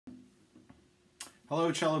Hello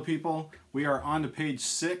cello people, we are on to page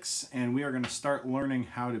 6 and we are going to start learning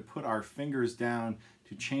how to put our fingers down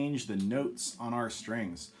to change the notes on our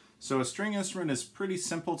strings. So a string instrument is pretty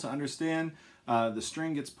simple to understand. The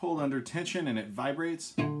string gets pulled under tension and it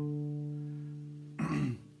vibrates.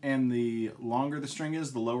 And the longer the string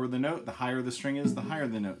is, the lower the note. The higher the string is, the higher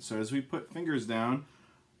the note. So as we put fingers down,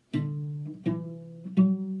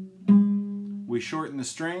 we shorten the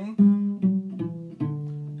string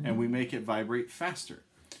and we make it vibrate faster.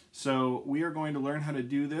 So we are going to learn how to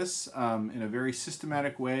do this in a very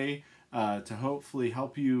systematic way to hopefully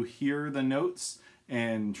help you hear the notes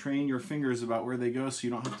and train your fingers about where they go so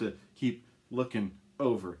you don't have to keep looking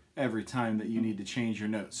over every time that you need to change your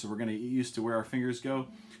notes. So we're going to get used to where our fingers go.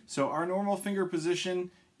 So our normal finger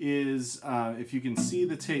position is, if you can see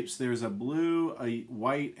the tapes, there's a blue, a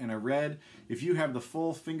white, and a red. If you have the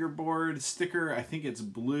full fingerboard sticker, I think it's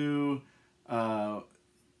blue,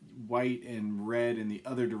 white, and red in the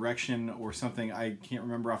other direction or something. I can't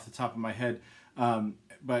remember off the top of my head.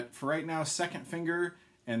 But for right now, second finger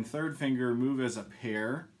and third finger move as a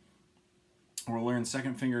pair. We'll learn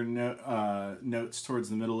second finger notes towards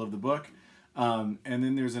the middle of the book. And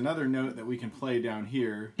then there's another note that we can play down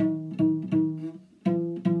here. And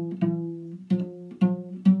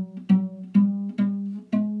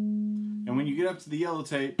when you get up to the yellow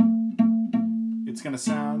tape, it's going to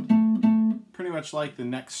sound pretty much like the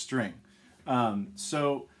next string.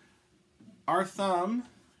 So our thumb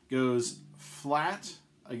goes flat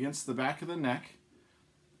against the back of the neck,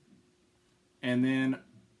 and then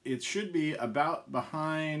it should be about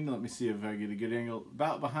behind, let me see if I get a good angle,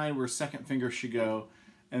 about behind where second finger should go.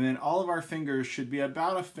 And then all of our fingers should be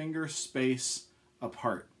about a finger space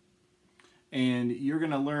apart. And you're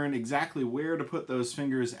going to learn exactly where to put those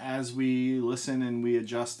fingers as we listen and we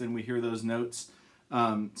adjust and we hear those notes.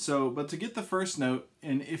 But to get the first note,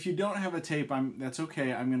 and if you don't have a tape, that's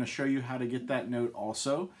okay. I'm going to show you how to get that note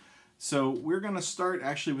also. So we're going to start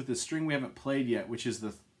actually with the string we haven't played yet, which is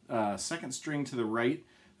the second string to the right.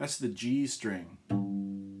 That's the G string.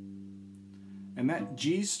 And that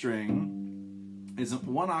G string is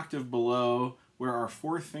one octave below where our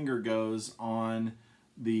fourth finger goes on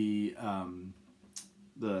the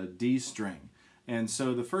D string. And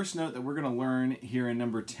so the first note that we're going to learn here in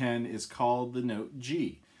number 10 is called the note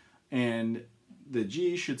G. And the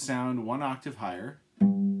G should sound one octave higher.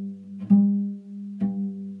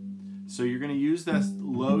 So you're going to use that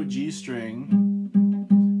low G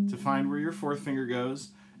string to find where your fourth finger goes.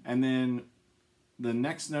 And then the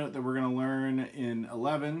next note that we're going to learn in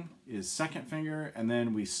 11 is second finger, and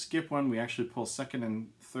then we skip one. We actually pull second and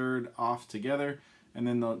third off together. And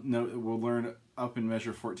then the note that we'll learn up in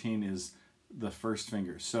measure 14 is the first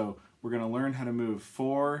finger. So we're going to learn how to move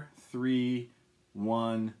 4, 3,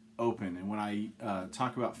 1, open. And when I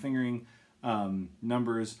talk about fingering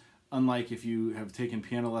numbers, unlike if you have taken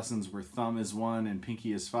piano lessons where thumb is 1 and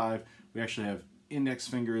pinky is 5, we actually have index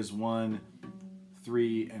finger is 1,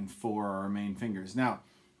 3, and 4 are our main fingers. Now,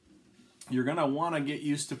 you're going to want to get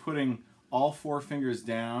used to putting all 4 fingers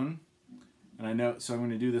down. And I know, so I'm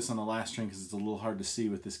going to do this on the last string because it's a little hard to see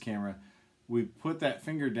with this camera. We put that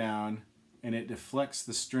finger down and it deflects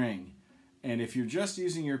the string. And if you're just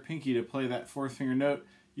using your pinky to play that fourth finger note,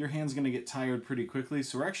 your hand's going to get tired pretty quickly.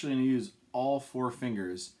 So we're actually going to use all 4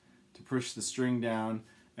 fingers to push the string down.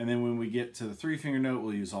 And then when we get to the 3 finger note,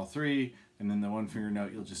 we'll use all 3. And then the 1 finger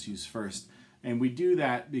note, you'll just use first. And we do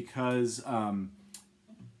that because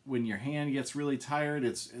when your hand gets really tired,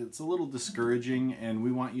 it's a little discouraging, and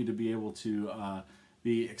we want you to be able to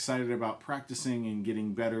be excited about practicing and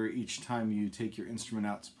getting better each time you take your instrument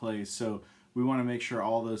out to play. So we want to make sure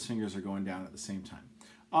all those fingers are going down at the same time.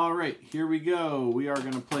 All right, here we go. We are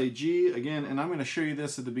going to play G again, and I'm going to show you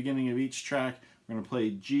this at the beginning of each track. We're going to play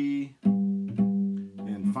G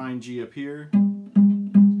and find G up here,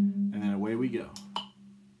 and then away we go.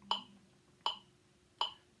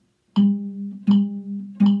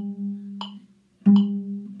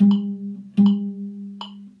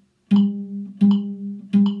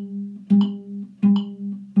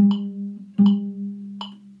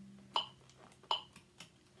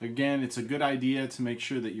 Again, it's a good idea to make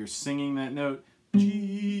sure that you're singing that note,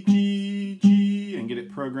 G, G, G, and get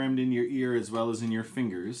it programmed in your ear as well as in your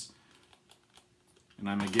fingers. And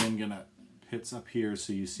I'm again going to hit up here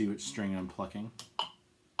so you see which string I'm plucking.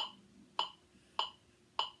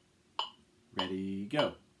 Ready,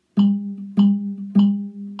 go.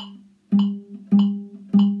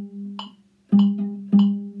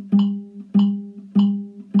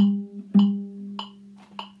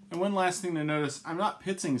 One last thing to notice, I'm not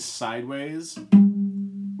pitching sideways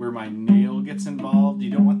where my nail needle gets involved. You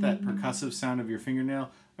don't want that percussive sound of your fingernail.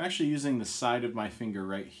 I'm actually using the side of my finger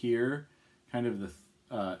right here, kind of the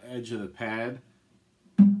edge of the pad,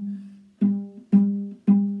 and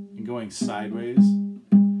going sideways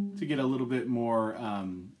to get a little bit more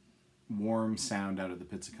warm sound out of the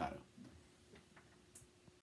pizzicato.